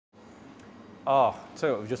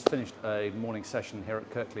So we've just finished a morning session here at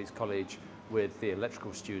Kirklees College with the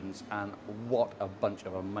electrical students, and what a bunch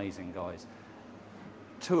of amazing guys.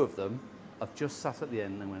 Two of them have just sat at the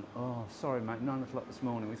end and went, "Oh, sorry mate, 9 o'clock this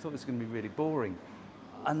morning, we thought this was going to be really boring."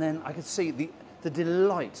 And then I could see the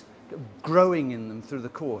delight growing in them through the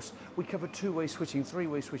course. We covered two-way switching,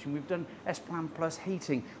 three-way switching, we've done S-Plan plus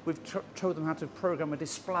heating, we've told them how to program a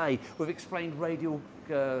display, we've explained radial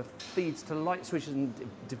feeds to light switches and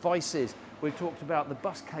devices, we've talked about the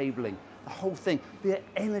bus cabling, the whole thing. The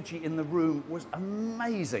energy in the room was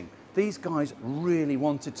amazing. These guys really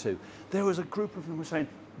wanted to. There was a group of them who were saying,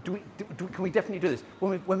 can we definitely do this?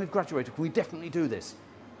 When we've graduated, can we definitely do this?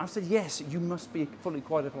 I said, yes, you must be fully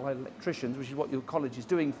qualified electricians, which is what your college is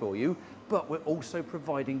doing for you, but we're also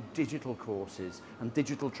providing digital courses and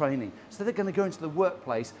digital training. So they're going to go into the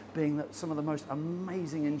workplace being some of the most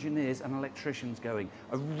amazing engineers and electricians going.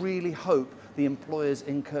 I really hope the employers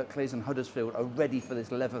in Kirklees and Huddersfield are ready for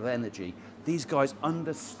this level of energy. These guys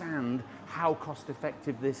understand how cost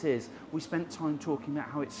effective this is. We spent time talking about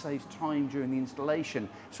how it saves time during the installation.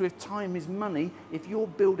 So if time is money, if you're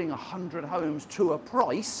building 100 homes to a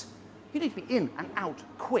price, you need to be in and out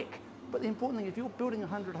quick. But the important thing, if you're building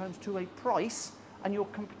 100 homes to a price, and your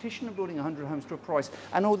competition are building 100 homes to a price,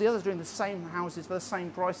 and all the others doing the same houses for the same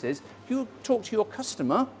prices, you talk to your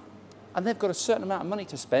customer, and they've got a certain amount of money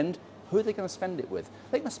to spend. Who are they going to spend it with?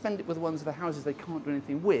 They're going to spend it with the ones of the houses they can't do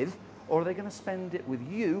anything with, or are they going to spend it with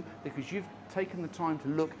you because you've taken the time to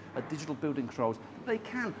look at digital building controls? They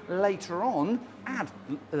can later on add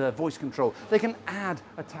voice control. They can add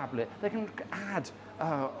a tablet. They can add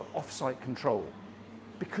off-site control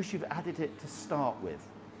because you've added it to start with.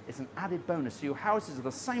 It's an added bonus. So your houses are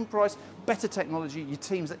the same price, better technology, your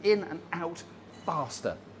teams are in and out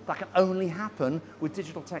faster. That can only happen with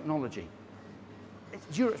digital technology.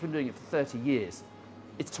 Europe's been doing it for 30 years.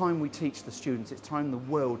 It's time we teach the students, it's time the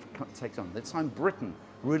world takes on. It's time Britain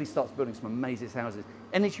really starts building some amazing houses.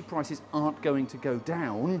 Energy prices aren't going to go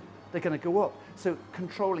down, they're going to go up. So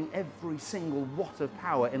controlling every single watt of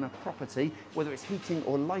power in a property, whether it's heating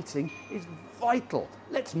or lighting, is vital.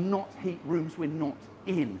 Let's not heat rooms we're not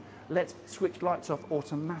in. Let's switch lights off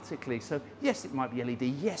automatically. So yes, it might be LED,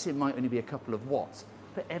 yes, it might only be a couple of watts,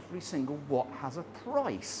 but every single watt has a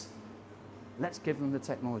price. Let's give them the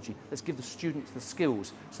technology. Let's give the students the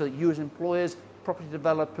skills so that you as employers, property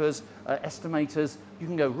developers, estimators, you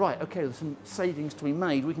can go, right, okay, there's some savings to be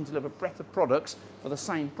made. We can deliver better products for the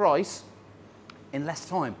same price in less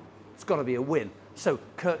time. It's got to be a win. So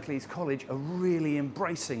Kirklees College are really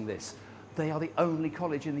embracing this. They are the only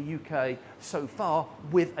college in the UK so far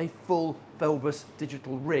with a full Velbus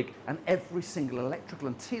Digital rig, and every single electrical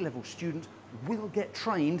and T-level student will get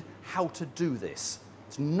trained how to do this.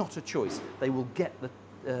 It's not a choice. They will get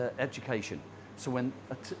the education. So when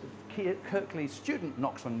a Kirklees student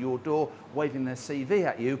knocks on your door, waving their CV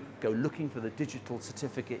at you, go looking for the digital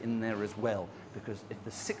certificate in there as well. Because if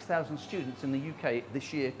there's 6,000 students in the UK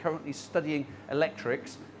this year currently studying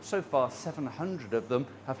electrics, so far 700 of them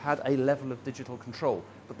have had a level of digital control.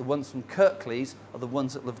 But the ones from Kirklees are the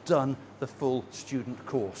ones that have done the full student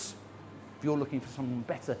course. If you're looking for someone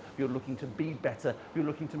better, if you're looking to be better, if you're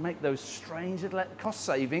looking to make those strange cost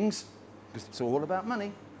savings, because it's all about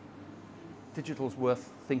money, digital's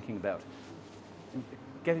worth thinking about.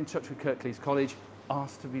 Get in touch with Kirklees College,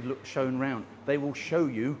 ask to be shown round. They will show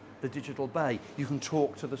you the digital bay. You can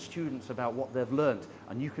talk to the students about what they've learnt,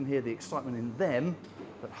 and you can hear the excitement in them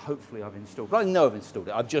that hopefully I've instilled. But I know I've instilled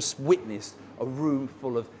it. I've just witnessed a room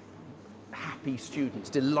full of happy students,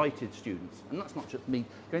 delighted students, and that's not just me.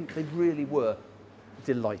 They really were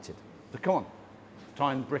delighted. So come on,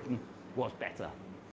 time Britain was better.